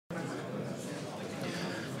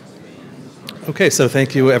Okay, so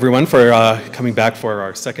thank you everyone for coming back for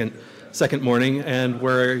our second morning, and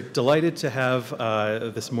we're delighted to have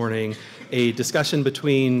this morning a discussion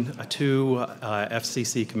between two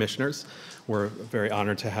FCC commissioners. We're very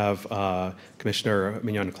honored to have Commissioner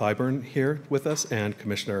Mignon Clyburn here with us and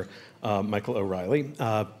Commissioner Michael O'Reilly.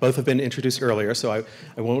 Both have been introduced earlier, so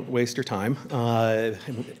I won't waste your time. But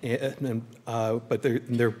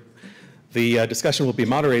the discussion will be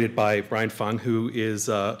moderated by Brian Fung, who is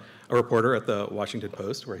a reporter at the Washington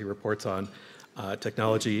Post, where he reports on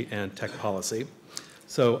technology and tech policy.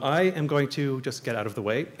 So I am going to just get out of the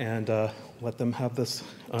way and let them have this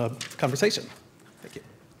conversation. Thank you.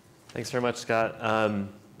 Thanks very much, Scott.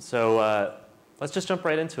 Let's just jump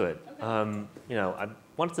right into it. Okay. I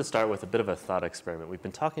wanted to start with a bit of a thought experiment. We've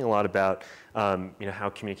been talking a lot about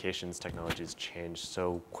how communications technologies change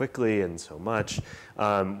so quickly and so much.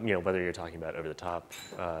 Whether you're talking about over-the-top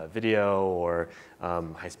video or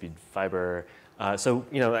high-speed fiber. I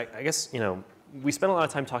guess we spent a lot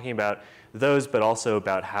of time talking about those, but also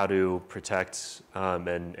about how to protect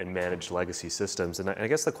and manage legacy systems. And I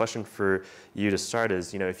guess the question for you to start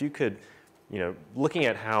is, if you could, looking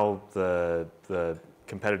at how the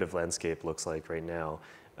competitive landscape looks like right now,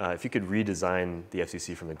 if you could redesign the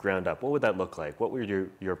FCC from the ground up, what would that look like? What would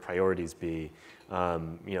your priorities be?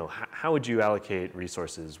 How would you allocate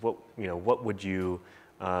resources? What would you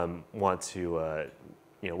want to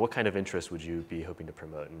what kind of interest would you be hoping to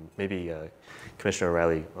promote? And maybe Commissioner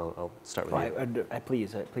O'Reilly, I'll start with you.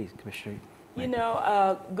 Please, Commissioner.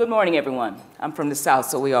 Good morning, everyone. I'm from the South,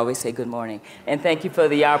 so we always say good morning. And thank you for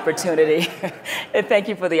the opportunity. And thank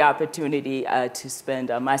you for the opportunity to spend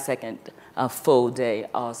my second full day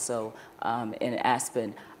also in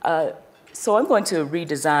Aspen. So I'm going to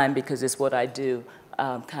redesign because it's what I do.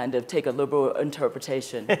 Kind of take a liberal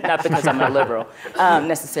interpretation, not because I'm a liberal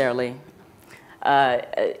necessarily.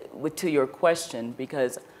 To your question,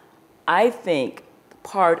 because I think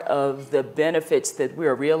part of the benefits that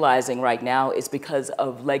we're realizing right now is because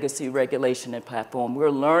of legacy regulation and platforms. We're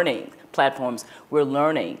learning.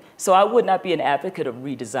 So I would not be an advocate of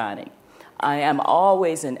redesigning. I am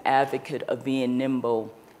always an advocate of being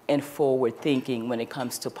nimble and forward thinking when it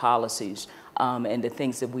comes to policies and the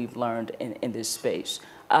things that we've learned in this space.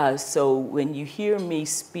 So when you hear me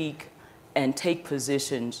speak and take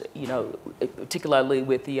positions, particularly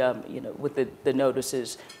with the, with the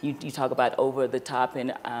notices, you talk about over the top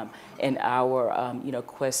and our,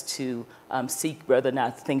 quest to seek whether or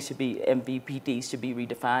not things should be, MVPDs should be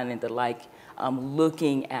redefined and the like,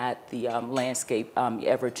 looking at the landscape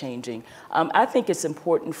ever changing. I think it's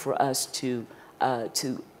important for us to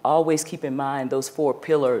always keep in mind those 4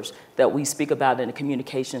 pillars that we speak about in the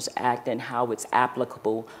Communications Act and how it's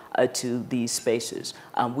applicable to these spaces.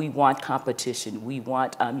 We want competition. We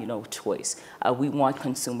want, choice. We want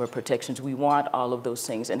consumer protections. We want all of those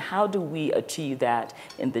things. And how do we achieve that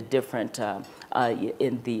in the different,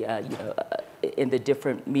 in the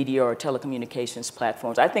different media or telecommunications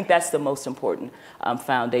platforms? I think that's the most important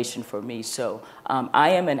foundation for me. So I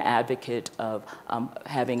am an advocate of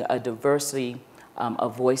having a diversity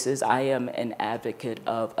of voices. I am an advocate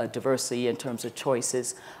of a diversity in terms of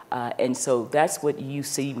choices. And so that's what you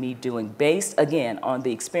see me doing, based, again, on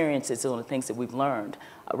the experiences and the things that we've learned,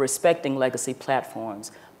 respecting legacy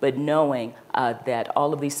platforms, but knowing that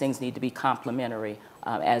all of these things need to be complementary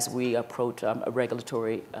as we approach a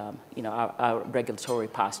regulatory, our regulatory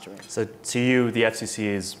posturing. So to you, the FCC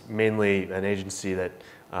is mainly an agency that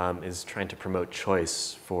is trying to promote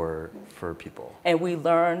choice for people. And we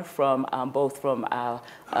learn from both from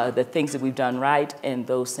the things that we've done right and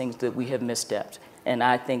those things that we have misstepped. And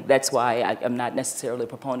I think that's why I'm not necessarily a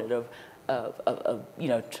proponent of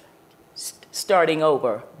starting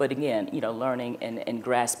over, but again, learning and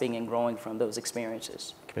grasping and growing from those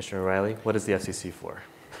experiences. Commissioner O'Reilly, what is the FCC for?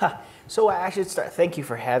 So I should start. Thank you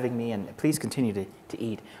for having me, and please continue to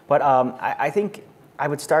eat. But I think I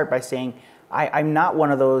would start by saying I'm not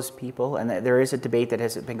one of those people, and there is a debate that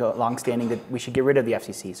has been long-standing that we should get rid of the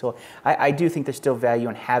FCC. So I do think there's still value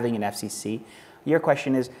in having an FCC. Your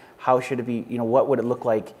question is, how should it be, what would it look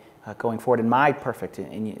like going forward in my perfect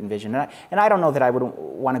envision? And I don't know that I would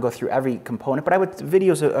want to go through every component, but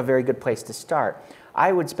video is a very good place to start.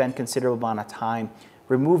 I would spend considerable amount of time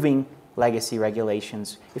removing legacy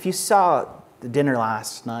regulations. If you saw the dinner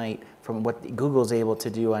last night, from what Google's able to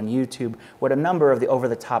do on YouTube, what a number of the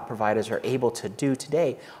over-the-top providers are able to do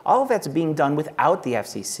today, all of that's being done without the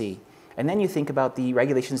FCC. And then you think about the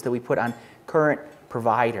regulations that we put on current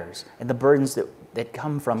providers and the burdens that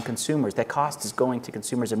come from consumers. That cost is going to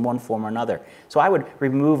consumers in one form or another. So I would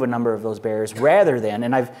remove a number of those barriers rather than,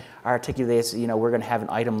 and I've articulated this, we're going to have an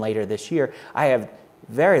item later this year, I have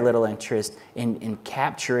very little interest in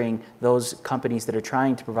capturing those companies that are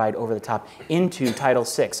trying to provide over-the-top into Title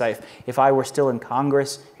VI. If I were still in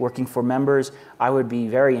Congress working for members, I would be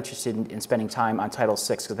very interested in spending time on Title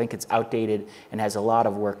VI because I think it's outdated and has a lot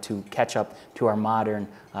of work to catch up to our modern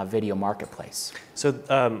video marketplace.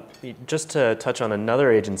 So just to touch on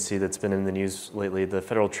another agency that's been in the news lately, the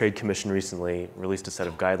Federal Trade Commission recently released a set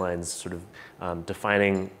of guidelines sort of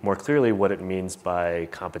defining more clearly what it means by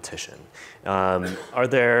competition. Are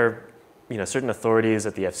there certain authorities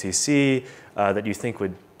at the FCC that you think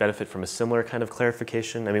would benefit from a similar kind of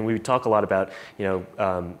clarification? I mean, we talk a lot about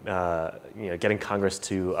getting Congress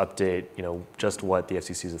to update just what the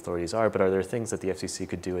FCC's authorities are, but are there things that the FCC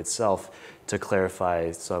could do itself to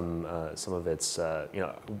clarify some of its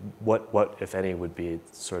what if any would be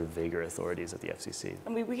sort of vaguer authorities at the FCC? I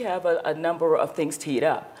mean, we have a number of things teed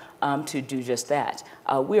up to do just that.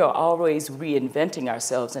 We are always reinventing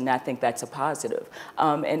ourselves, and I think that's a positive.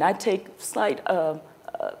 And I take slight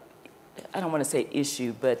I don't want to say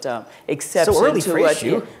issue, but exception so early to for what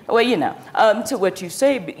issue. To what you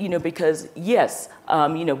say, because yes,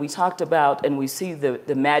 we talked about and we see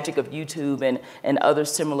the magic of YouTube and other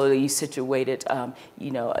similarly situated,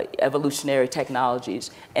 evolutionary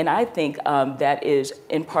technologies, and I think that is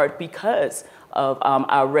in part because of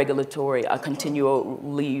our regulatory,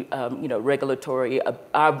 continually, regulatory,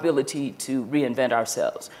 our ability to reinvent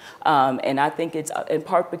ourselves. And I think it's in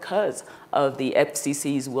part because of the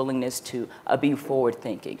FCC's willingness to be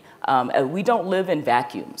forward-thinking. We don't live in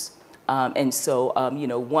vacuums. And so,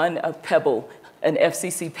 one pebble, an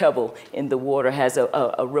FCC pebble in the water has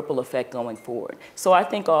a ripple effect going forward. So I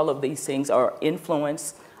think all of these things are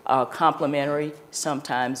influenced, complementary.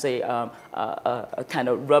 Sometimes they kind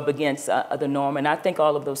of rub against the norm, and I think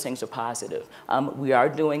all of those things are positive. We are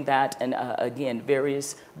doing that, and again,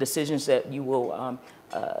 various decisions that you will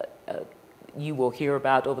hear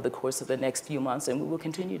about over the course of the next few months, and we will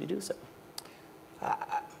continue to do so.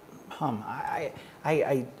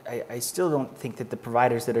 I still don't think that the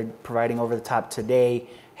providers that are providing over the top today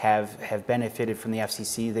have benefited from the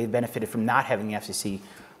FCC. They've benefited from not having the FCC.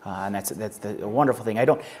 And that's a wonderful thing.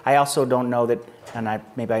 I also don't know that, and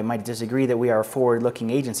maybe I might disagree, that we are a forward-looking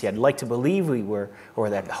agency. I'd like to believe we were, or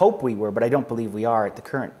that hope we were, but I don't believe we are at the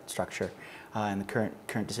current structure and the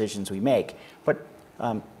current decisions we make. But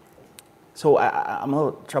so I'm a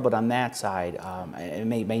little troubled on that side. I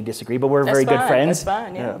may disagree, but we're very good friends. That's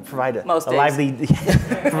fine. Yeah. Provide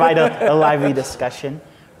a lively discussion.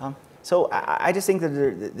 So I just think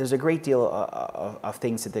that there's a great deal of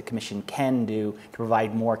things that the Commission can do to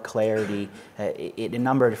provide more clarity in a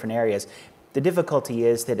number of different areas. The difficulty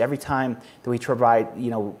is that every time that we provide,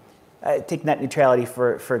 take net neutrality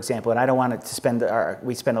for example, and I don't want it to spend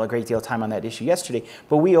we spent a great deal of time on that issue yesterday,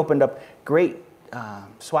 but we opened up great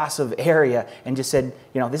swaths of area and just said,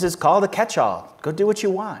 this is called a catch-all. Go do what you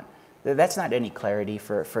want. That's not any clarity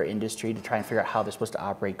for industry to try and figure out how they're supposed to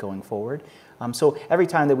operate going forward. So every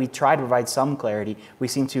time that we try to provide some clarity, we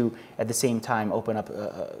seem to, at the same time, open up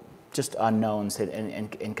just unknowns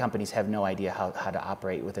and companies have no idea how to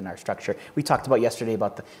operate within our structure. We talked about yesterday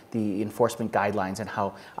about the enforcement guidelines and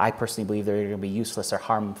how I personally believe they're going to be useless or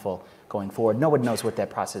harmful going forward. No one knows what that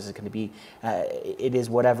process is going to be. It is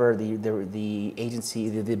whatever the agency,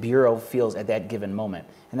 the Bureau feels at that given moment.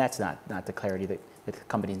 And that's not the clarity that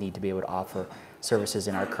companies need to be able to offer services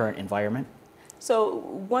in our current environment. So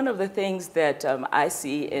one of the things that I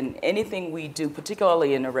see in anything we do,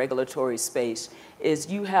 particularly in the regulatory space, is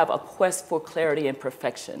you have a quest for clarity and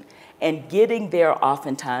perfection. And getting there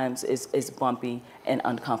oftentimes is bumpy and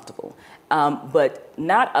uncomfortable. But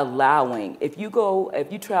not allowing, if you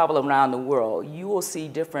travel around the world, you will see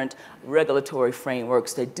different regulatory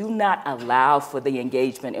frameworks that do not allow for the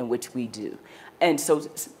engagement in which we do. And so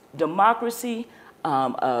democracy,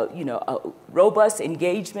 robust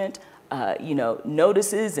engagement,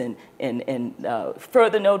 notices and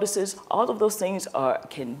further notices, all of those things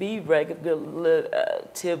can be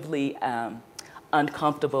relatively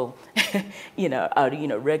uncomfortable,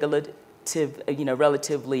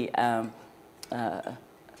 relatively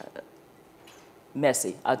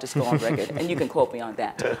messy. I'll just go on record, and you can quote me on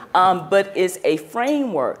that. But it's a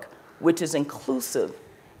framework which is inclusive,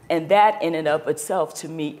 and that in and of itself, to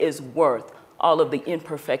me, is worth all of the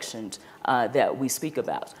imperfections that we speak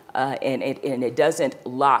about, and it doesn't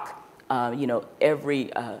lock,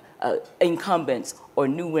 every incumbents or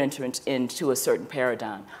new entrants into a certain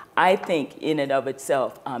paradigm. I think in and of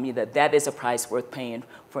itself, that is a price worth paying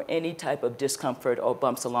for any type of discomfort or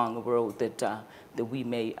bumps along the road that we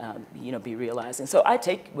may, be realizing. So I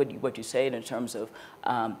take what you say in terms of,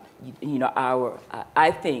 I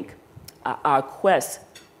think our quest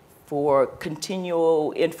for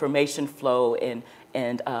continual information flow and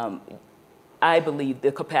I believe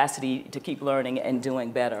the capacity to keep learning and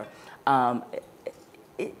doing better.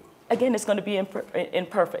 Again, it's going to be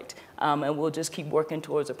imperfect, and we'll just keep working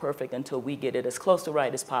towards a perfect until we get it as close to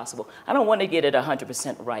right as possible. I don't want to get it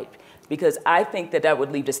 100% right, because I think that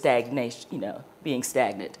would lead to stagnation, being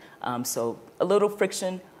stagnant. So a little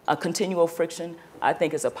friction, a continual friction, I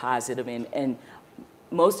think is a positive, and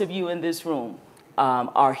most of you in this room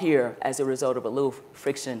are here as a result of a little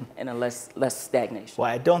friction and a less stagnation.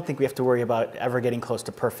 Well, I don't think we have to worry about ever getting close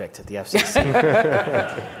to perfect at the FCC.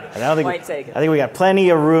 I think we got plenty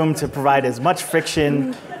of room to provide as much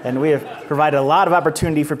friction, and we have provided a lot of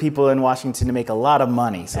opportunity for people in Washington to make a lot of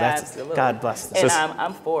money. So that's, God bless them. And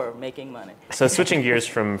I'm for making money. So switching gears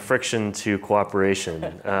from friction to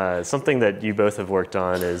cooperation, something that you both have worked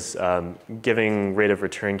on is giving rate of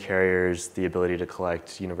return carriers the ability to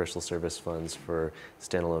collect universal service funds for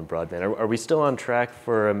standalone broadband. Are we still on track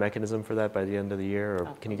for a mechanism for that by the end of the year, or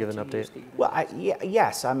can you give an update? Well,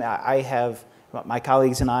 yes. I mean, I have, my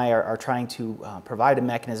colleagues and I are trying to provide a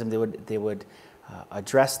mechanism that would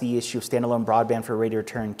address the issue of standalone broadband for rate of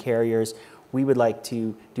return carriers. We would like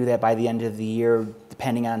to do that by the end of the year,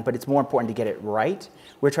 depending on, but it's more important to get it right.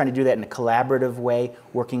 We're trying to do that in a collaborative way,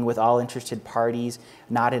 working with all interested parties,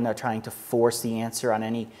 not in trying to force the answer on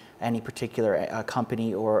any particular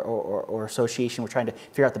company or association. We're trying to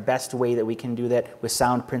figure out the best way that we can do that with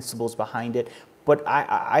sound principles behind it. But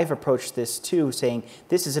I've approached this too, saying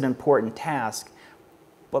this is an important task.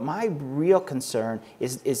 But my real concern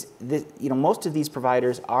is that, most of these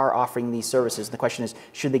providers are offering these services. And the question is,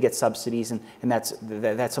 should they get subsidies? And that's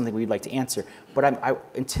something we'd like to answer. But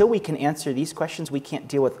until we can answer these questions, we can't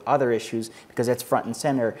deal with other issues, because that's front and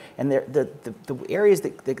center. And the areas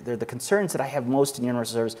the concerns that I have most in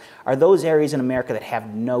universal service are those areas in America that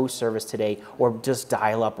have no service today, or just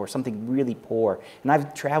dial-up, or something really poor. And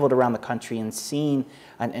I've traveled around the country and seen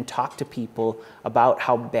and talked to people about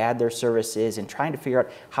how bad their service is, and trying to figure out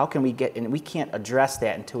how can we get, and we can't address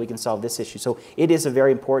that until we can solve this issue. So it is a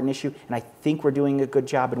very important issue, and I think we're doing a good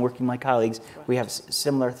job in working with my colleagues. We have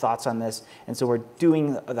similar thoughts on this, and so we're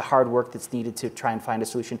doing the hard work that's needed to try and find a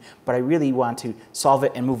solution. But I really want to solve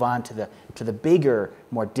it and move on to the bigger,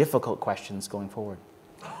 more difficult questions going forward.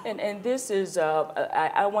 And this is,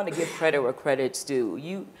 I want to give credit where credit's due.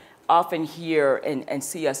 You often hear and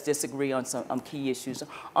see us disagree on some key issues.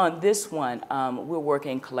 On this one, we're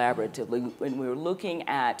working collaboratively. When we're looking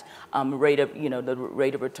at the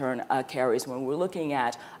rate of return carries, when we're looking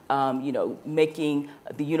at making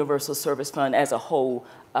the universal service fund as a whole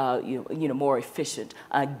more efficient,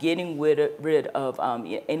 getting rid of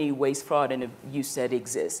any waste, fraud, and abuse that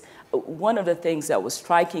exists. One of the things that was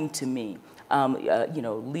striking to me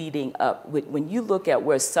leading up, when you look at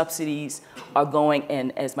where subsidies are going,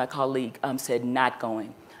 and as my colleague said, not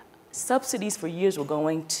going. Subsidies for years were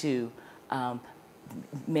going to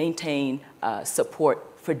maintain support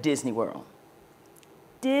for Disney World.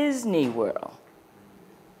 Disney World.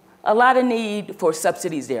 A lot of need for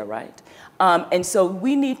subsidies there, right? And so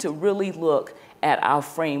we need to really look at our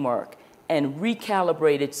framework and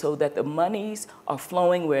recalibrate it so that the monies are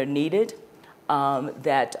flowing where needed,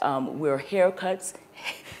 that where haircuts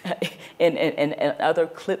and other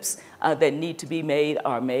clips that need to be made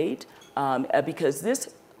are made, because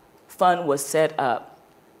this fund was set up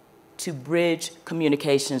to bridge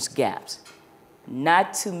communications gaps,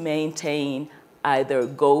 not to maintain either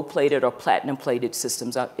gold-plated or platinum-plated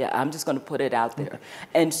systems. I'm just going to put it out there.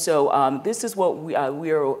 And so this is what we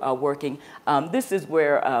are working. This is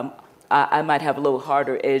where I might have a little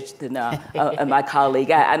harder edge than my colleague,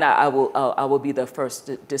 and I will be the first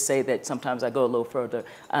to say that sometimes I go a little further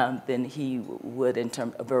than he would in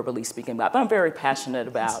terms of verbally speaking about. But I'm very passionate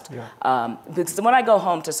about because when I go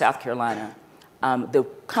home to South Carolina, the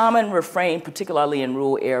common refrain, particularly in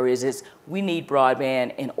rural areas, is we need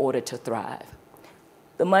broadband in order to thrive.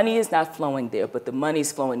 The money is not flowing there, but the money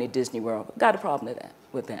is flowing to Disney World. I've got a problem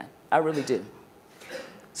with that. I really do.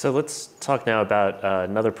 So let's talk now about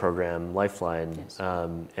another program, Lifeline.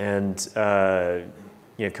 Yes.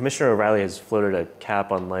 Commissioner O'Reilly has floated a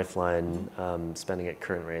cap on Lifeline spending at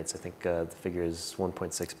current rates. I think the figure is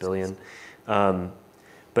 $1.6 billion.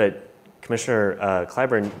 But Commissioner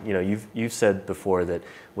Clyburn, you've said before that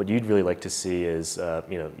what you'd really like to see is,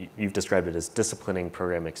 you've described it as disciplining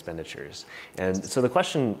program expenditures. And so the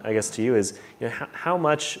question, I guess, to you is, how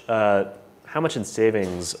much in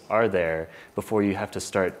savings are there before you have to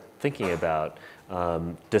start thinking about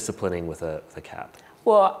disciplining with a cap?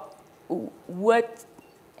 Well, what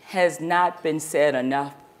has not been said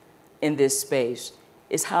enough in this space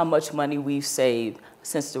is how much money we've saved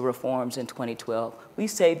since the reforms in 2012. We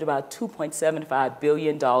saved about $2.75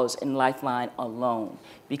 billion in Lifeline alone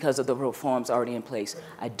because of the reforms already in place.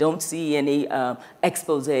 I don't see any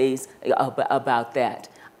exposés about that.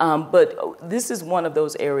 But this is one of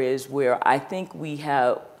those areas where I think we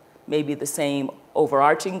have maybe the same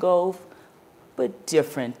overarching goal, but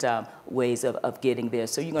different ways of getting there.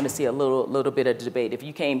 So you're going to see a little bit of debate. If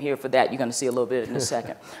you came here for that, you're going to see a little bit in a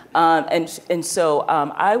second. And so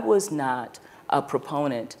I was not a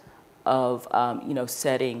proponent of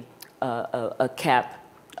setting a cap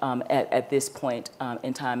at this point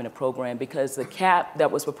in time in a program, because the cap that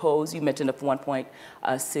was proposed, you mentioned of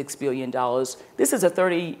 $1.6 billion, this is a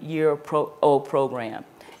 30-year-old program.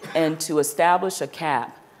 And to establish a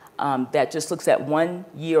cap that just looks at 1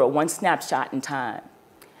 year or one snapshot in time,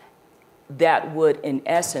 that would, in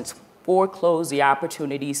essence, foreclose the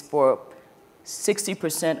opportunities for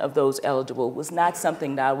 60% of those eligible was not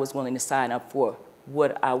something that I was willing to sign up for.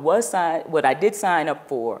 What I did sign up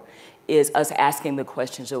for is us asking the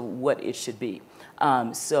questions of what it should be.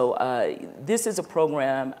 This is a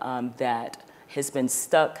program that has been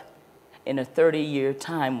stuck in a 30-year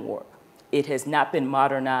time warp. It has not been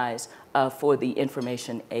modernized for the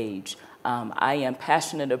information age. I am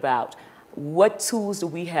passionate about what tools do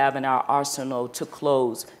we have in our arsenal to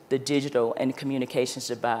close the digital and communications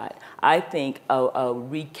divide. I think a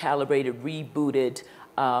recalibrated, rebooted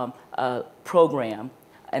program,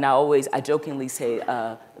 and I jokingly say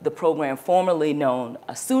the program formerly known,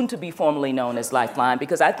 soon to be formerly known as Lifeline,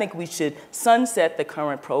 because I think we should sunset the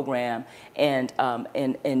current program and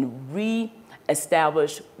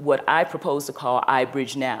re-establish what I propose to call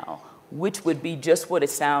iBridge Now, which would be just what it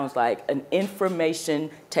sounds like, an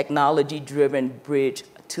information technology-driven bridge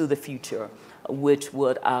to the future, which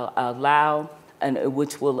would allow and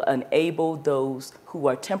which will enable those who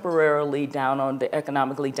are temporarily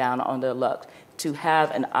economically down on their luck to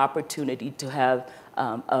have an opportunity to have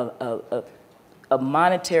a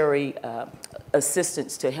monetary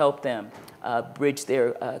assistance to help them bridge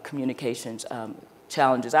their communications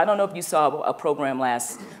challenges. I don't know if you saw a program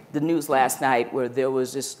the news last night, where there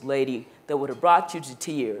was this lady that would have brought you to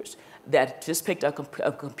tears that just picked up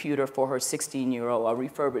a computer for her 16-year-old, a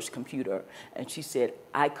refurbished computer, and she said,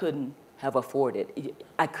 I couldn't have afforded it.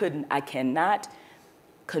 I cannot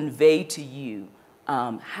convey to you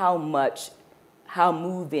how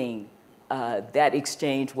moving that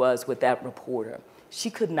exchange was with that reporter. She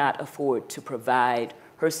could not afford to provide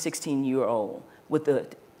her 16-year-old with the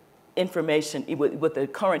information, with the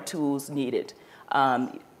current tools needed.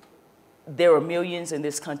 There are millions in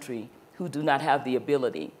this country who do not have the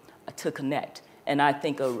ability to connect. And I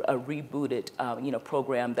think a rebooted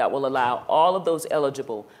program that will allow all of those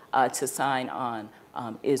eligible to sign on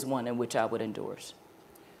is one in which I would endorse.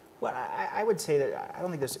 Well, I would say that I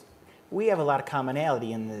don't think we have a lot of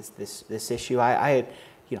commonality in this issue.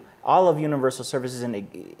 All of universal services, and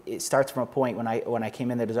it starts from a point when I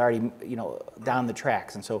came in that is already down the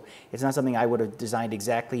tracks, and so it's not something I would have designed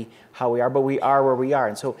exactly how we are, but we are where we are,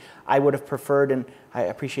 and so I would have preferred, and I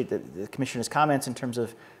appreciate the Commissioner's comments in terms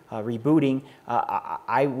of rebooting.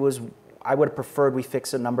 I would have preferred we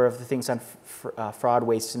fix a number of the things on fraud,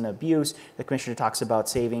 waste, and abuse. The Commissioner talks about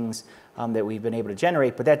savings that we've been able to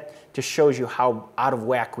generate, but that just shows you how out of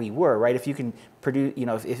whack we were, right? If you can produce,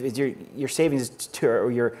 if your savings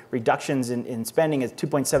or your reductions in spending is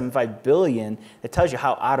 $2.75 billion, it tells you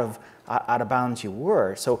how out of bounds you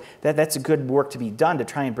were. So that's a good work to be done to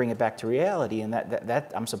try and bring it back to reality, and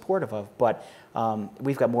that I'm supportive of. But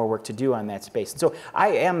we've got more work to do on that space. And so I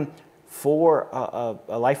am for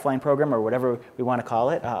a Lifeline program, or whatever we want to call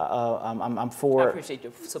it. I'm for. I appreciate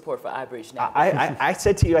your support for iBridge Now. I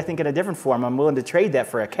said to you, I think in a different form, I'm willing to trade that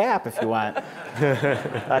for a cap if you want.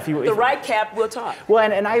 The right cap, we'll talk.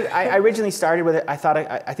 Well, and I originally started with it.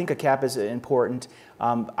 I think a cap is important.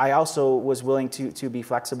 I also was willing to be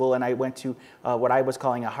flexible, and I went to what I was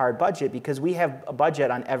calling a hard budget, because we have a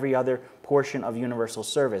budget on every other portion of universal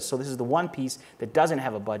service. So this is the one piece that doesn't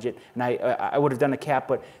have a budget, and I would have done a cap,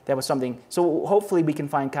 but that was something. So hopefully we can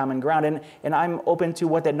find common ground, and I'm open to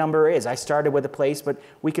what that number is. I started with a place, but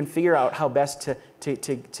we can figure out how best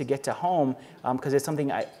to get to home, because it's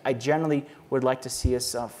something I generally would like to see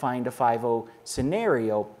us find a 5.0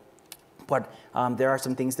 scenario. But there are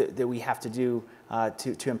some things that we have to do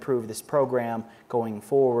to improve this program going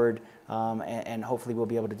forward. and hopefully we'll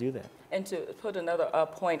be able to do that. And to put another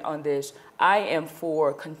point on this, I am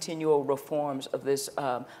for continual reforms of this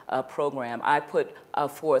program. I put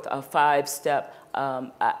forth a 5-step,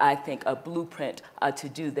 I think, a blueprint to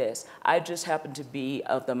do this. I just happen to be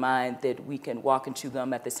of the mind that we can walk and chew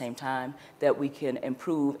gum at the same time, that we can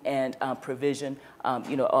improve and provision,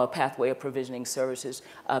 a pathway of provisioning services.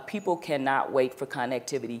 People cannot wait for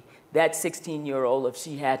connectivity. That 16-year-old, if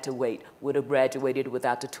she had to wait, would have graduated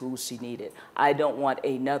without the tools she needed. I don't want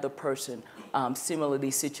another person similarly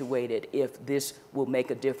situated if this will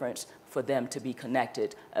make a difference for them to be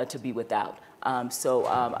connected, to be without.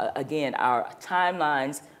 Again, our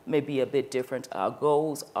timelines may be a bit different. Our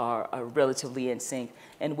goals are relatively in sync,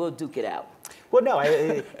 and we'll duke it out. Well, no,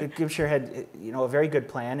 the Commissioner had a very good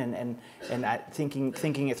plan, and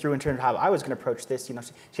thinking it through in terms of how I was going to approach this.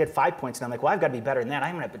 She had 5 points, and I'm like, well, I've got to be better than that.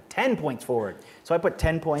 I'm going to put 10 points forward. So I put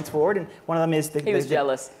 10 points forward, and one of them is he was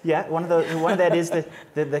jealous. Yeah, one of that is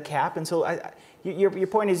the cap, and so your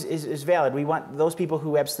point is valid. We want those people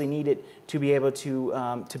who absolutely need it to be able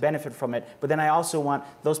to benefit from it, but then I also want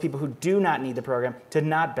those people who do not need the program to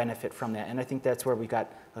not benefit from that, and I think that's where we've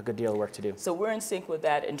got a good deal of work to do. So we're in sync with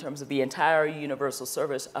that in terms of the entire universal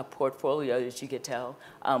service portfolio, as you could tell.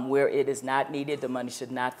 Where it is not needed, the money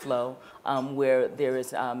should not flow. Where there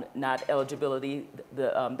is not eligibility,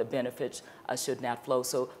 the benefits should not flow.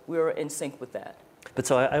 So we're in sync with that. But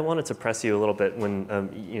so I wanted to press you a little bit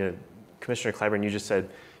when Commissioner Clyburn, you just said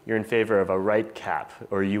you're in favor of a right cap,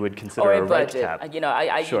 or you would consider or a right budget. cap.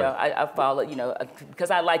 Sure. I follow, because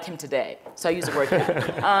I like him today, so I use the word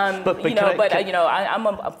cap. I'm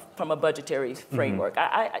from a budgetary framework.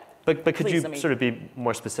 But could you sort of be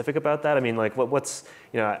more specific about that? I mean, like, what's,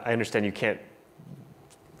 I understand you can't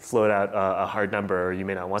float out a hard number, or you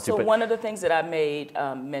may not want to. So one of the things that I made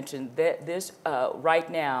mention that this right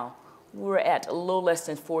now, we're at a little less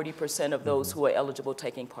than 40% of those who are eligible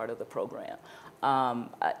taking part of the program.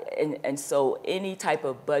 And so any type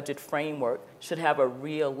of budget framework should have a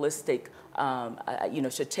realistic,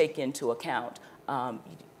 should take into account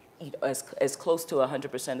as close to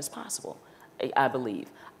 100% as possible, I believe.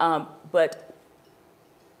 But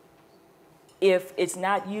if it's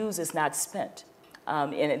not used, it's not spent.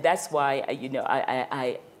 And that's why,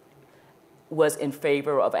 I was in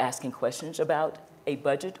favor of asking questions about a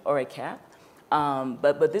budget or a cap.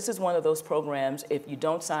 But this is one of those programs, if you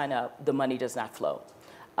don't sign up, the money does not flow.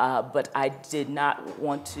 But I did not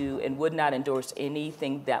want to and would not endorse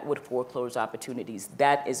anything that would foreclose opportunities.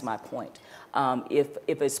 That is my point. If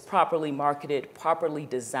it's properly marketed, properly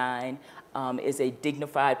designed, is a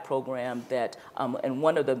dignified program that, and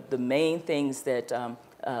one of the main things that,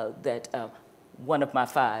 one of my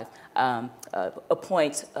 5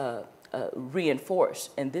 points reinforce,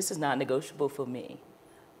 and this is not negotiable for me,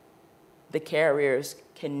 the carriers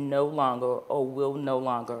can no longer or will no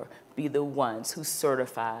longer be the ones who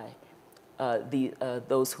certify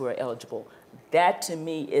those who are eligible. That to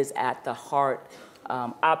me is at the heart,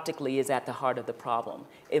 optically is at the heart of the problem.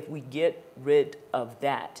 If we get rid of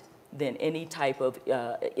that, then any type of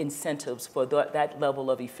incentives for that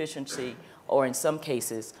level of efficiency, or in some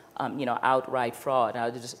cases, outright fraud,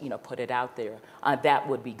 I'll just put it out there, that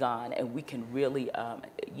would be gone, and we can really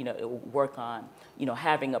work on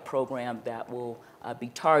having a program that will be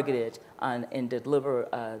targeted and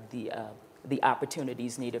deliver the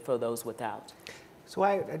opportunities needed for those without. So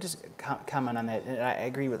I just comment on that, and I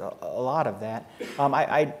agree with a lot of that.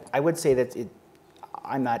 I would say that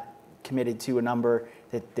I'm not committed to a number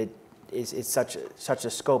that is such a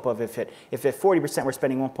scope of if at 40% we're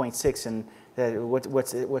spending 1.6, and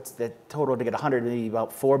what's the total to get 100? Maybe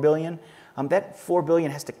about $4 billion. That $4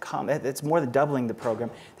 billion has to come. That's more than doubling the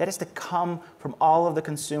program. That has to come from all of the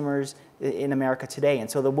consumers in America today. And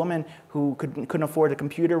so the woman who couldn't afford a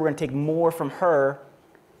computer, we're going to take more from her,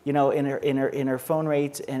 in her phone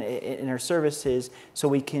rates and in her services, so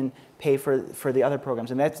we can pay for the other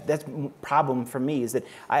programs. And that's problem for me, is that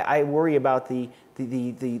I worry about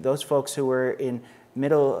those folks who are in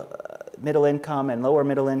middle income and lower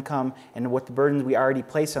middle income, and what the burdens we already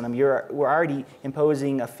place on them. We're already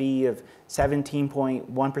imposing a fee of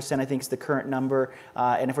 17.1%, I think is the current number.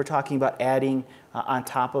 And if we're talking about adding on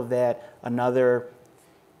top of that another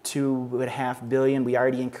 $2.5 billion, we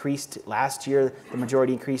already increased last year. The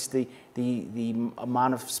majority increased the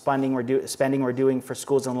amount of spending we're doing for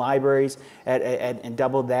schools and libraries, and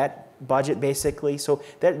doubled that budget, basically. So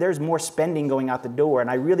there's more spending going out the door, and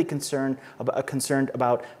I really concerned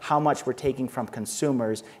about how much we're taking from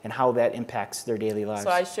consumers and how that impacts their daily lives. So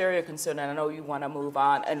I share your concern, and I know you want to move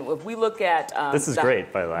on. And if we look at this is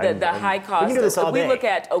great, by the way. The high cost. We can do this all if we day. look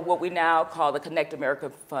at what we now call the Connect America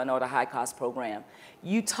Fund or the high cost program,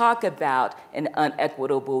 you talk about an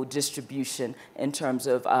unequitable distribution in terms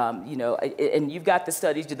of, and you've got the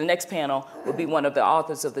studies. The next panel will be one of the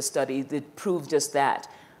authors of the study that proves just that.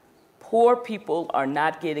 Poor people are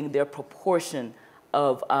not getting their proportion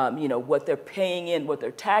of, what they're paying in, what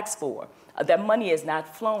they're taxed for. That money is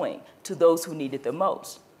not flowing to those who need it the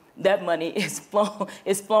most. That money is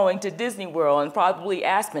flowing to Disney World and probably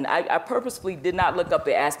Aspen. I purposefully did not look up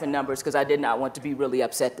the Aspen numbers because I did not want to be really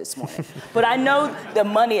upset this morning. But I know the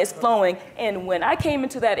money is flowing. And when I came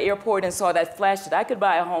into that airport and saw that flash that I could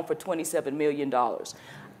buy a home for $27 million,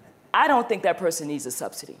 I don't think that person needs a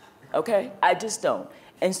subsidy, okay? I just don't.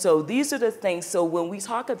 And so these are the things. So when we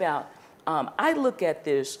talk about, I look at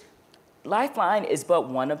this, Lifeline is but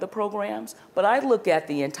one of the programs, but I'm looking at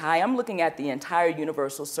the entire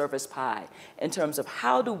universal service pie in terms of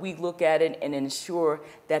how do we look at it and ensure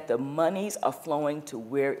that the monies are flowing to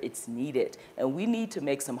where it's needed. And we need to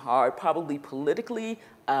make some hard, probably politically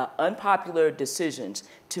unpopular decisions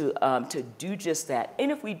to do just that.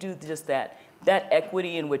 And if we do just that, that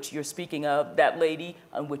equity in which you're speaking of, that lady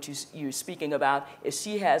on which you're speaking about, if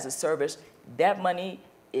she has a service, that money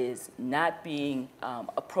is not being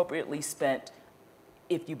appropriately spent.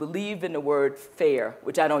 If you believe in the word fair,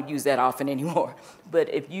 which I don't use that often anymore,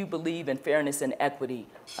 but if you believe in fairness and equity,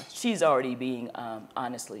 she's already being,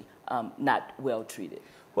 honestly, not well treated.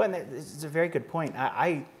 Well, and this is a very good point.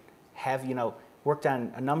 I have, worked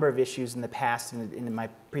on a number of issues in the past and in my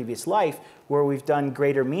previous life where we've done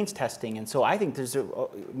greater means testing. And so I think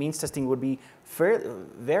means testing would be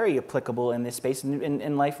very applicable in this space.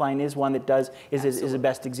 And Lifeline is one that is the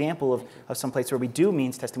best example of some place where we do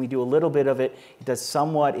means testing. We do a little bit of it. It does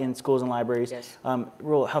somewhat in schools and libraries. Yes.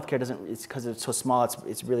 Rural healthcare doesn't, it's because it's so small,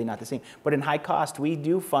 it's really not the same. But in high cost, we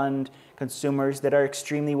do fund consumers that are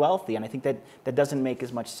extremely wealthy. And I think that doesn't make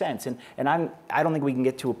as much sense. And I don't think we can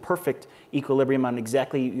get to a perfect equilibrium on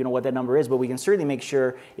exactly what that number is, but we can certainly make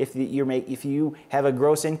sure if you have a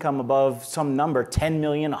gross income above some number, 10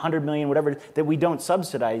 million, 100 million, whatever, that we don't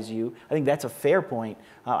subsidize you. I think that's a fair point.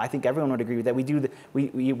 I think everyone would agree with that.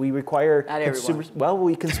 We require consumers. Well,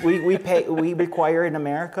 we require in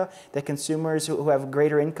America that consumers who have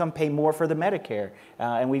greater income pay more for the Medicare,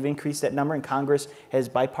 and we've increased that number. And Congress has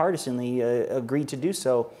bipartisanly agreed to do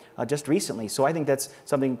so just recently. So I think that's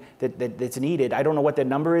something that's needed. I don't know what that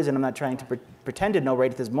number is, and I'm not trying to pretend to know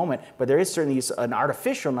right at this moment. But there is certainly an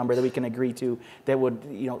artificial number that we can agree to that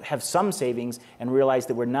would have some savings and realize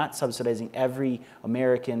that we're not subsidizing every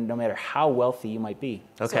American, no matter how wealthy you might be.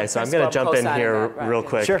 Okay, so I'm going to jump in here real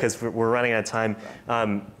quick because we're running out of time.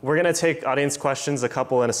 We're going to take audience questions, a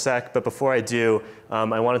couple in a sec, but before I do,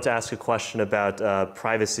 I wanted to ask a question about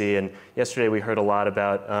privacy. And yesterday we heard a lot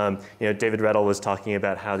about, David Reddle was talking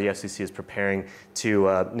about how the FCC is preparing to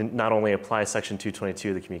not only apply Section 222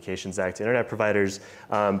 of the Communications Act to internet providers,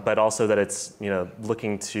 but also that it's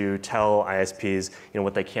looking to tell ISPs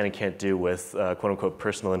what they can and can't do with quote unquote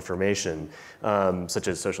personal information, such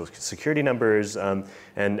as social security numbers and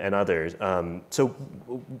others. So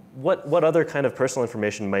what other kind of personal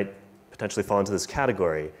information might potentially fall into this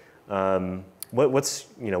category? What's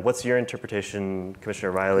your interpretation,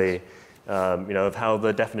 Commissioner Riley, of how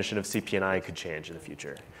the definition of CP&I could change in the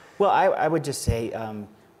future? Well, I would just say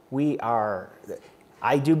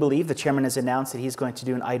I do believe the chairman has announced that he's going to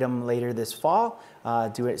do an item later this fall,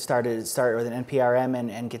 start with an NPRM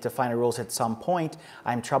and get to final rules at some point.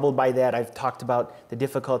 I'm troubled by that. I've talked about the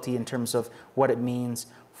difficulty in terms of what it means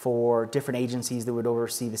for different agencies that would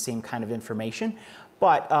oversee the same kind of information.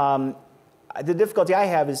 But the difficulty I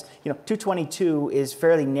have is, 222 is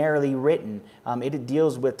fairly narrowly written. It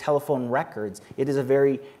deals with telephone records. It is a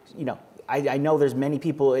very, I know there's many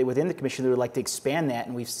people within the commission that would like to expand that,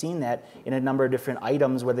 and we've seen that in a number of different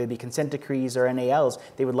items, whether it be consent decrees or NALs.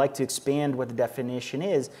 They would like to expand what the definition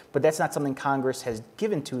is, but that's not something Congress has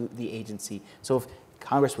given to the agency. So if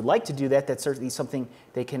Congress would like to do that, that's certainly something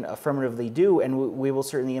they can affirmatively do, and we will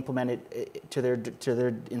certainly implement it to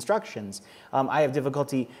their instructions. I have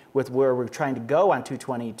difficulty with where we're trying to go on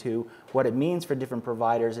 222, what it means for different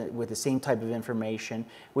providers with the same type of information.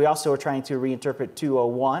 We also are trying to reinterpret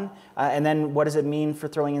 201, and then what does it mean for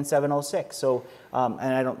throwing in 706? So, and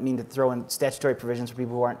I don't mean to throw in statutory provisions for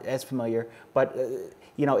people who aren't as familiar, but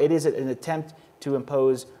you know, it is an attempt to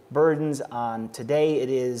impose burdens on today. It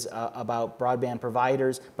is about broadband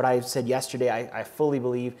providers, but I said yesterday I fully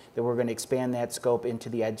believe that we're going to expand that scope into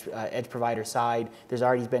the edge provider side. There's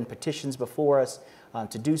already been petitions before us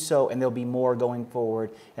to do so, and there'll be more going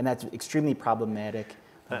forward, and that's extremely problematic.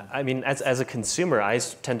 I mean, as a consumer, I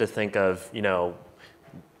tend to think of, you know,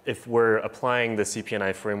 if we're applying the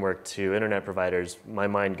CP&I framework to internet providers, my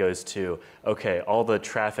mind goes to, okay, all the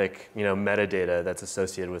traffic, you know, metadata that's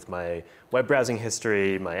associated with my web browsing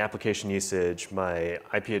history, my application usage, my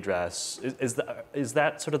IP address. Is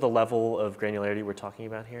that sort of the level of granularity we're talking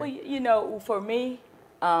about here? Well, you know, for me,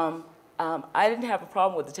 I didn't have a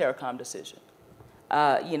problem with the Terracom decision.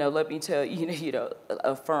 You know, let me tell you,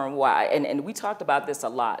 affirm why. And we talked about this a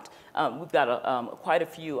lot. We've got quite a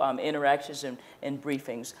few interactions and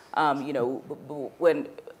briefings. You know,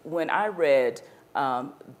 when I read,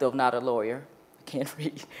 though not a lawyer, can't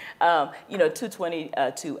read, you know,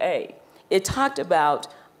 222A, it talked about,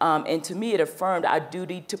 and to me it affirmed our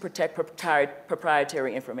duty to protect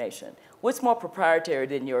proprietary information. What's more proprietary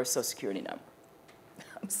than your social security number?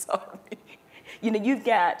 I'm sorry. You know,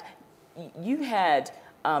 you had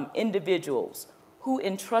individuals who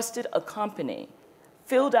entrusted a company,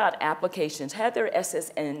 filled out applications, had their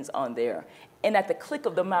SSNs on there, and at the click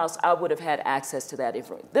of the mouse, I would have had access to that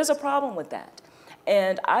information. There's a problem with that.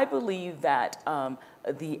 And I believe that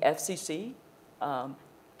the FCC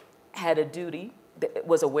had a duty,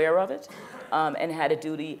 was aware of it, and had a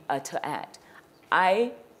duty to act.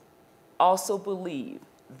 I also believe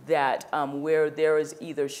that where there is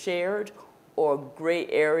either shared or gray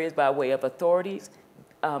areas by way of authorities,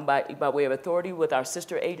 by way of authority with our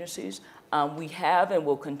sister agencies, we have and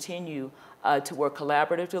will continue to work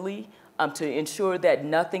collaboratively to ensure that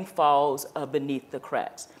nothing falls beneath the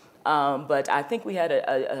cracks. But I think we had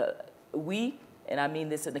we, and I mean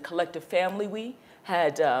this in the collective family, we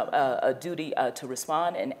had a duty to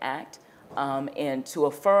respond and act and to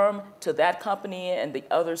affirm to that company and the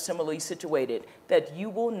others similarly situated that you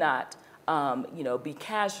will not, you know, be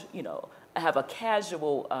have a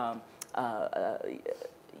casual,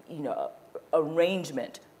 you know,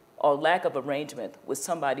 arrangement or lack of arrangement with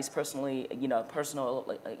somebody's personal,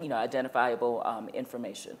 identifiable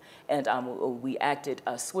information. And we acted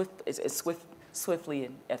swiftly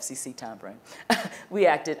in FCC timeframe. We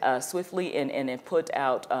acted swiftly and put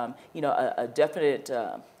out, a definite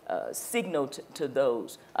signal to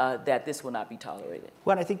those that this will not be tolerated.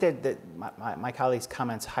 Well, I think that my colleagues'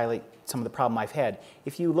 comments highlight some of the problem I've had.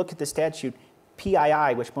 If you look at the statute,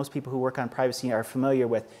 PII, which most people who work on privacy are familiar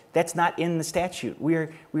with, that's not in the statute.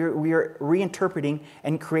 We're reinterpreting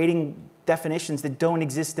and creating definitions that don't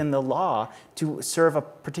exist in the law to serve a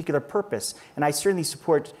particular purpose. And I certainly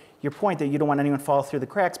support your point that you don't want anyone to fall through the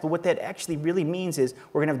cracks, but what that actually really means is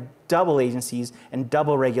we're going to have double agencies and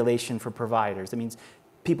double regulation for providers. That means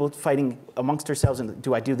people fighting amongst ourselves, and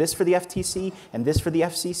do I do this for the FTC and this for the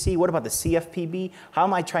FCC? What about the CFPB? How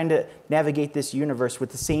am I trying to navigate this universe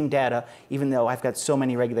with the same data, even though I've got so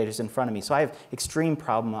many regulators in front of me? So I have extreme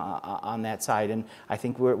problem on that side, and I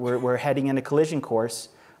think we're heading in a collision course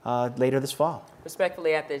later this fall.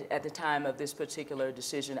 Respectfully, at the time of this particular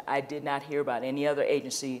decision, I did not hear about any other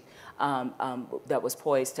agency that was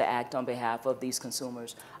poised to act on behalf of these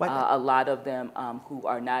consumers. A lot of them who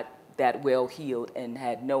are not that well healed and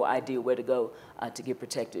had no idea where to go to get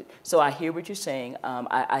protected. So I hear what you're saying.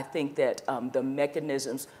 I think that the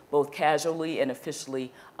mechanisms, both casually and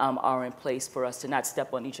officially, are in place for us to not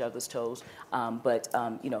step on each other's toes, but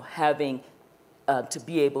having to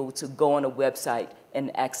be able to go on a website and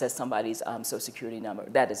access somebody's social security number.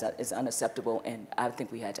 That is unacceptable, and I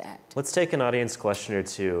think we had to act. Let's take an audience question or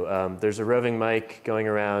two. There's a roving mic going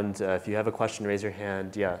around. If you have a question, raise your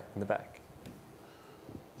hand. Yeah, in the back.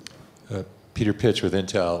 Peter Pitch with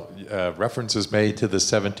Intel. Reference is made to the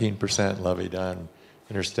 17% levied on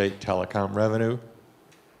interstate telecom revenue.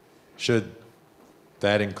 Should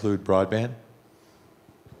that include broadband?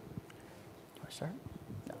 Start?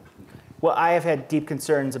 No. Well, I have had deep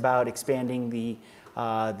concerns about expanding the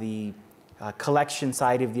collection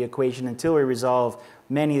side of the equation until we resolve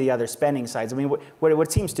many of the other spending sides. I mean, what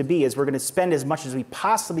it seems to be is we're going to spend as much as we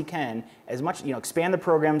possibly can, expand the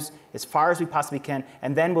programs as far as we possibly can,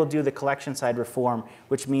 and then we'll do the collection side reform,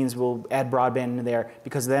 which means we'll add broadband in there,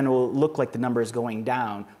 because then it will look like the number is going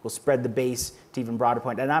down. We'll spread the base to even broader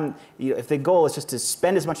point. And if the goal is just to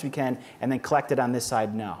spend as much as we can and then collect it on this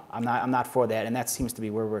side, no, I'm not for that. And that seems to be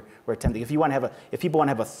where we're attempting. If people want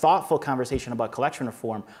to have a thoughtful conversation about collection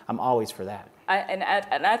reform, I'm always for that.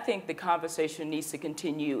 I think the conversation needs to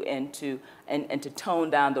continue and to tone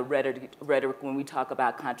down the rhetoric when we talk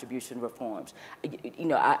about contribution reforms. You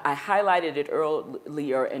know, I highlighted it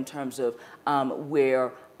earlier in terms of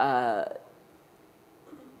where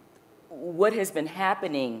what has been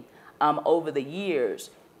happening over the years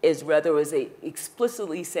is, whether it was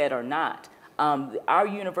explicitly said or not,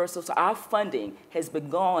 our funding has been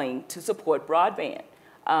going to support broadband.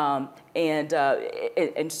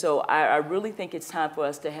 And so I really think it's time for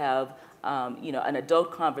us to have you know, an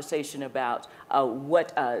adult conversation about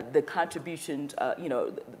what the contributions, you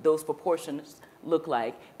know, those proportions look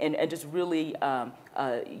like, and just really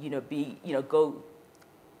you know,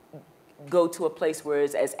 go to a place where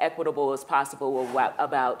it's as equitable as possible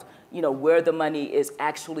about, you know, where the money is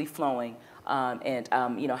actually flowing, and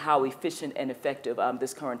you know, how efficient and effective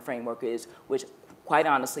this current framework is, which quite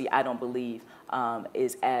honestly I don't believe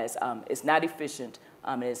is not efficient,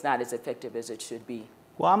 and it's not as effective as it should be.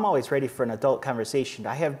 Well, I'm always ready for an adult conversation.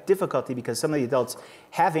 I have difficulty because some of the adults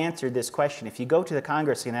have answered this question. If you go to the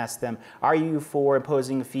Congress and ask them, are you for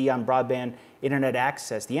imposing a fee on broadband internet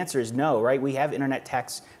access? The answer is no, right? We have internet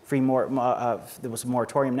tax-free, there was a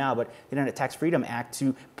moratorium now, but the Internet Tax Freedom Act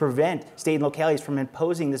to prevent state and localities from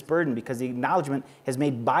imposing this burden, because the acknowledgement has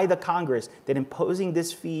made by the Congress that imposing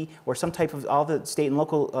this fee or some type of all the state and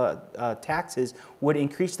local taxes would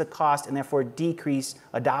increase the cost and therefore decrease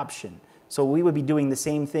adoption. So we would be doing the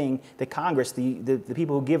same thing that Congress, the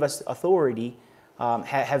people who give us authority,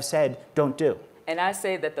 have said don't do. And I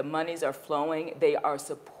say that the monies are flowing. They are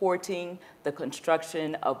supporting the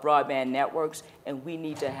construction of broadband networks, and we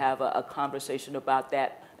need to have a conversation about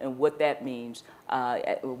that and what that means as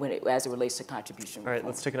it relates to contribution. All right,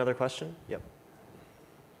 let's take another question. Yep.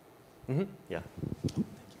 Mm-hmm. Yeah.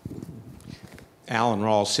 Alan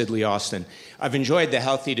Rawls, Sidley Austin. I've enjoyed the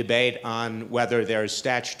healthy debate on whether there's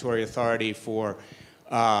statutory authority for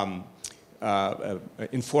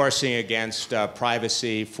enforcing against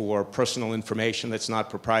privacy for personal information that's not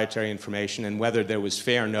proprietary information, and whether there was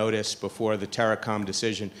fair notice before the Terracom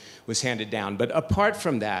decision was handed down. But apart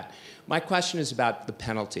from that, my question is about the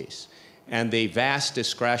penalties and the vast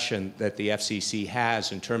discretion that the FCC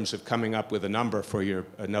has in terms of coming up with a number for your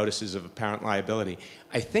notices of apparent liability.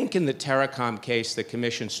 I think in the Terracom case, the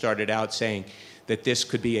Commission started out saying that this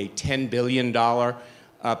could be a $10 billion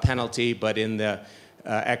penalty, but in the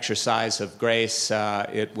exercise of grace,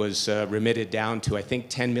 it was remitted down to, I think,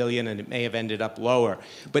 10 million, and it may have ended up lower.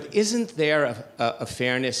 But isn't there a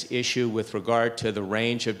fairness issue with regard to the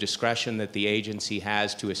range of discretion that the agency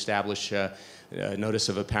has to establish notice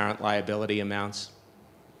of apparent liability amounts?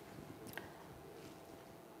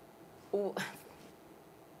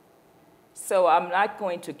 So I'm not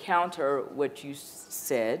going to counter what you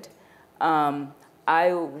said.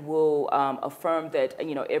 I will affirm that,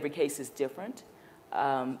 you know, every case is different.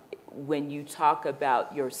 When you talk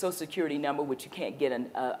about your Social Security number, which you can't get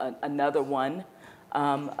another one,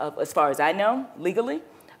 as far as I know, legally,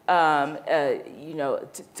 you know,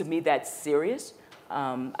 to me that's serious.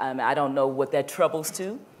 I don't know what that troubles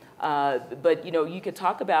to, but you know, you could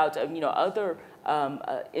talk about you know, other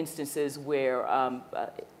instances where,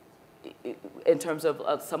 in terms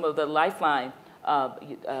of some of the lifeline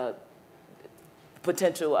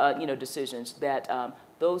potential you know, decisions that.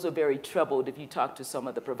 Those are very troubled if you talk to some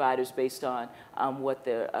of the providers based on what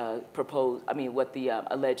the what the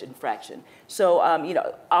alleged infraction. So, you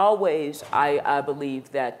know, always I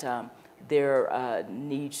believe that there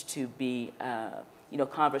needs to be, you know,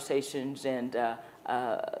 conversations and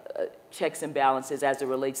checks and balances as it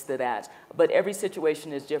relates to that. But every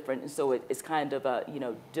situation is different, and so it's kind of, you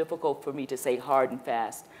know, difficult for me to say hard and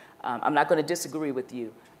fast. I'm not going to disagree with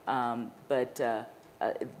you, but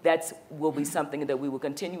that will be something that we will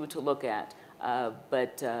continue to look at,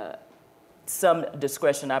 but some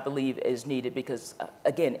discretion, I believe, is needed because,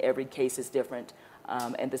 again, every case is different,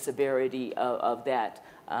 and the severity of that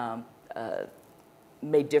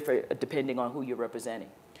may differ depending on who you're representing.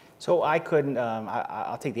 So I couldn't,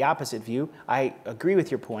 I'll take the opposite view. I agree with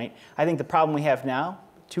your point. I think the problem we have now,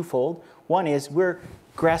 twofold. One is we're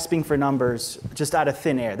grasping for numbers just out of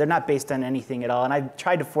thin air. They're not based on anything at all, and I've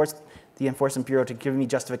tried to force the Enforcement Bureau to give me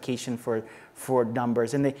justification for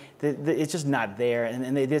numbers, and it's just not there.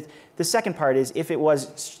 And the second part is, if it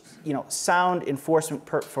was, you know, sound enforcement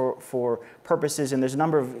for purposes, and there's a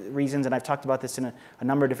number of reasons, and I've talked about this in a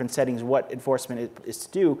number of different settings, what enforcement is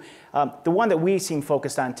to do. The one that we seem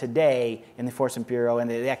focused on today in the Enforcement Bureau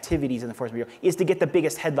and the activities in the Enforcement Bureau is to get the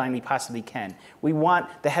biggest headline we possibly can. We want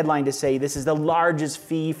the headline to say this is the largest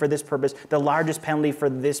fee for this purpose, the largest penalty for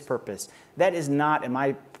this purpose. That is not, in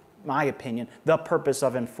my my opinion, the purpose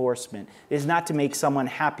of enforcement is not to make someone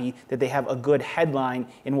happy that they have a good headline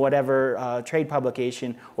in whatever trade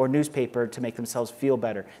publication or newspaper to make themselves feel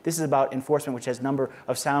better. This is about enforcement, which has a number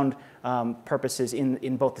of sound purposes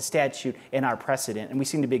in both the statute and our precedent, and we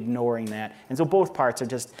seem to be ignoring that. And so both parts are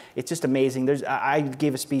just, it's just amazing. I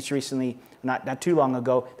gave a speech recently, not too long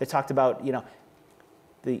ago, that talked about, you know,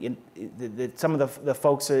 some of the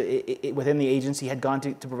folks within the agency had gone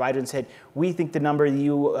to providers and said, we think the number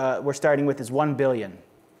you we're starting with is $1 billion.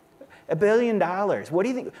 $1 billion. What do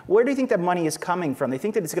you think? Where do you think that money is coming from? They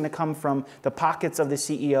think that it's going to come from the pockets of the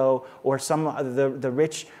CEO or some of the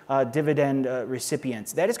rich dividend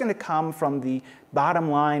recipients. That is going to come from the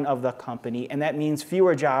bottom line of the company, and that means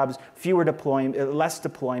fewer jobs, fewer deployment, less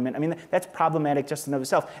deployment. I mean, that's problematic just in and of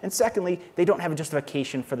itself. And secondly, they don't have a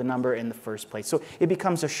justification for the number in the first place. So it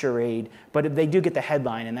becomes a charade, but they do get the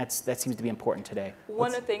headline, and that seems to be important today. One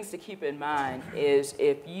of the things to keep in mind is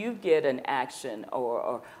if you get an action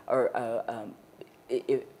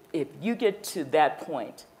if you get to that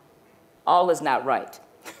point, all is not right.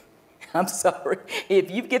 I'm sorry.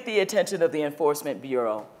 If you get the attention of the Enforcement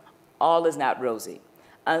Bureau, all is not rosy.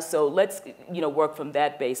 So let's work from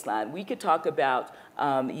that baseline. We could talk about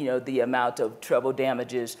the amount of treble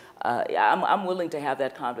damages. I'm willing to have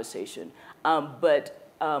that conversation. But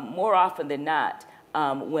more often than not,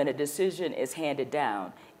 when a decision is handed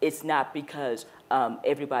down, it's not because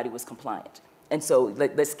everybody was compliant. And so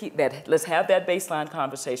let's keep that. Let's have that baseline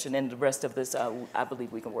conversation, and the rest of this, I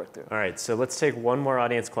believe we can work through. All right. So let's take one more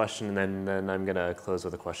audience question, and then I'm going to close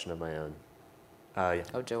with a question of my own. Yeah.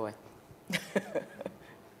 Oh, joy.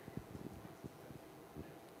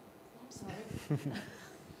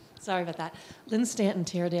 Sorry about that. Lynn Stanton,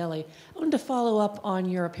 Terra Daily. I wanted to follow up on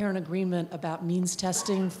your apparent agreement about means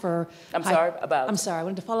testing for... I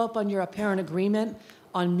wanted to follow up on your apparent agreement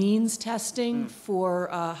on means testing for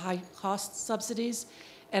high-cost subsidies.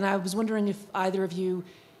 And I was wondering if either of you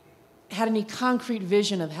had any concrete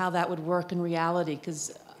vision of how that would work in reality,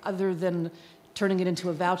 because other than turning it into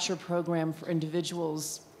a voucher program for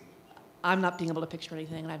individuals, I'm not being able to picture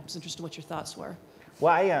anything, and I was interested in what your thoughts were.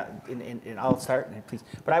 Well, and I'll start, please.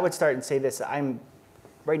 But I would start and say this.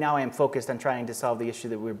 Right now I am focused on trying to solve the issue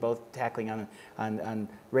that we're both tackling on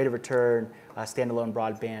rate of return, standalone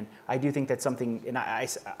broadband. I do think that's something, and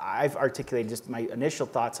I've articulated just my initial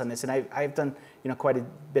thoughts on this, and I've done quite a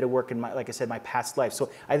bit of work in my, like I said, my past life. So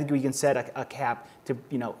I think we can set a cap to,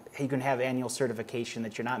 hey, you can have annual certification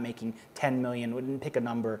that you're not making 10 million, we can pick a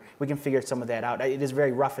number. We can figure some of that out. It is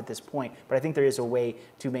very rough at this point, but I think there is a way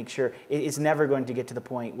to make sure it's never going to get to the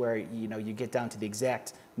point where, you get down to the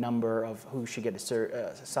exact number of who should get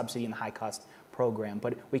a subsidy in the high-cost program.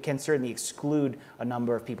 But we can certainly exclude a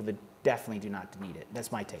number of people that definitely do not need it.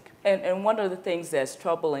 That's my take. And one of the things that's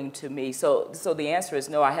troubling to me, so the answer is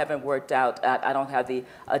no, I haven't worked out, I don't have the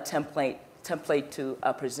template to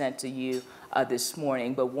present to you this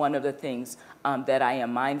morning, but one of the things that I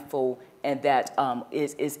am mindful and that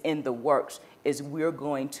is in the works is we're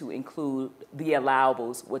going to include the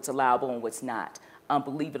allowables, what's allowable and what's not.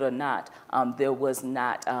 Believe it or not, there was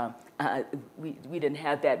not, we didn't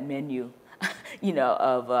have that menu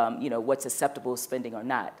of what's acceptable spending or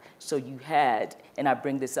not. So you had, and I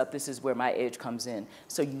bring this up, this is where my edge comes in.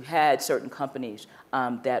 So you had certain companies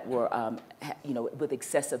that were, with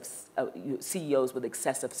excessive, CEOs with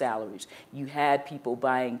excessive salaries. You had people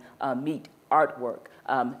buying meat, artwork,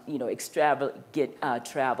 extravagant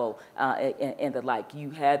travel, and the like.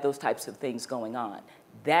 You had those types of things going on.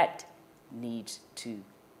 That needs to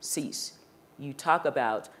cease. You talk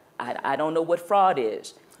about, I don't know what fraud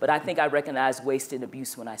is, but I think I recognize waste and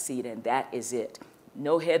abuse when I see it, and that is it.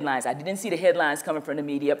 No headlines. I didn't see the headlines coming from the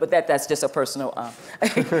media, but that's just a personal,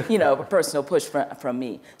 a personal push from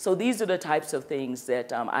me. So these are the types of things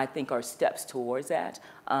that I think are steps towards that.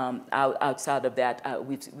 Outside of that,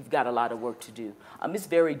 we've got a lot of work to do. It's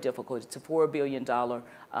very difficult. It's a $4 billion,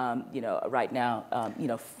 right now,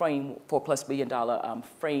 $4+ billion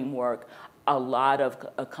framework. A lot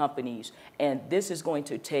of companies, and this is going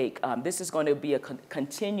to take, this is going to be a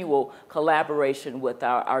continual collaboration with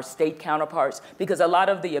our state counterparts, because a lot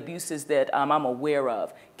of the abuses that I'm aware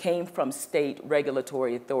of came from state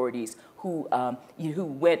regulatory authorities who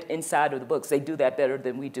went inside of the books. They do that better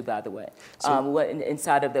than we do, by the way. Went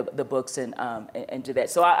inside of the books and do that.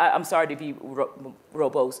 So I'm sorry to be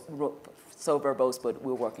so verbose, but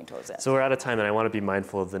we're working towards that. So we're out of time, and I want to be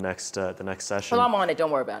mindful of the next session. Well, I'm on it. Don't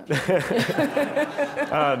worry about it.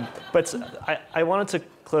 But I wanted to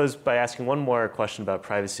close by asking one more question about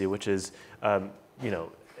privacy, which is,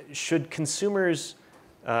 should consumers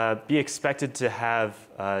be expected to have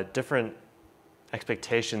different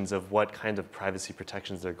expectations of what kind of privacy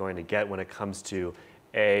protections they're going to get when it comes to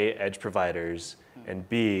A, edge providers, and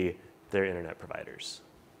B, their internet providers?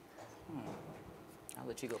 I'll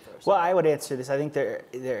let you go first. Well, I would answer this. I think there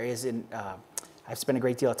is I've spent a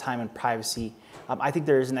great deal of time on privacy. I think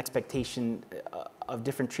there is an expectation of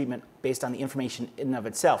different treatment based on the information in and of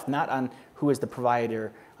itself, not on who is the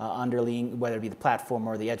provider underlying, whether it be the platform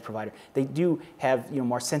or the edge provider. They do have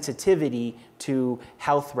more sensitivity to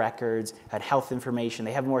health records and health information.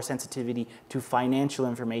 They have more sensitivity to financial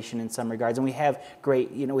information in some regards, and we have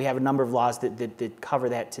we have a number of laws that cover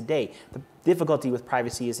that today. The difficulty with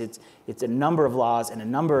privacy is it's a number of laws and a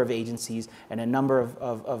number of agencies and a number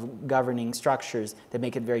of governing structures that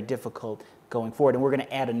make it very difficult going forward, and we're going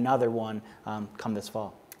to add another one come this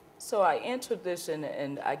fall. So I answered this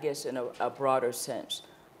in I guess in a broader sense,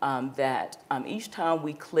 that each time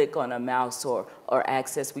we click on a mouse or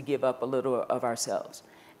access, we give up a little of ourselves.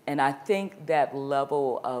 And I think that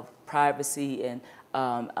level of privacy and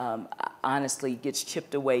honestly gets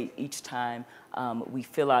chipped away each time we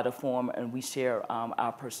fill out a form and we share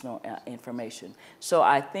our personal information. So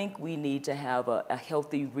I think we need to have a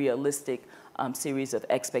healthy, realistic series of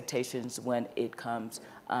expectations when it comes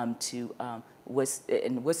to what's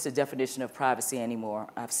the definition of privacy anymore.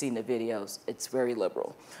 I've seen the videos. It's very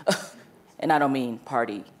liberal. And I don't mean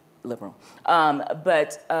party liberal.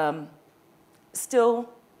 But still,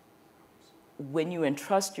 when you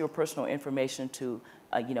entrust your personal information to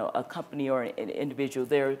a company or an individual,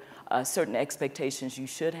 there are certain expectations you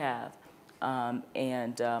should have.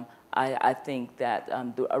 I think that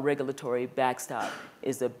a regulatory backstop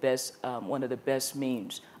is the best, one of the best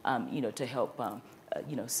means, to help,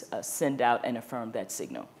 send out and affirm that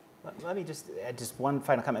signal. Let me just add just one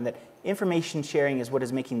final comment, that information sharing is what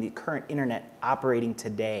is making the current internet operating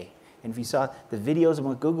today. And if you saw the videos of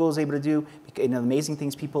what Google is able to do, the amazing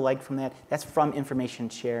things people like from that, that's from information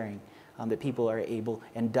sharing that people are able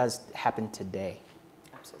and does happen today.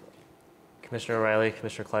 Absolutely. Commissioner O'Reilly,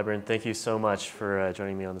 Commissioner Clyburn, thank you so much for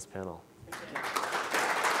joining me on this panel. Thank you.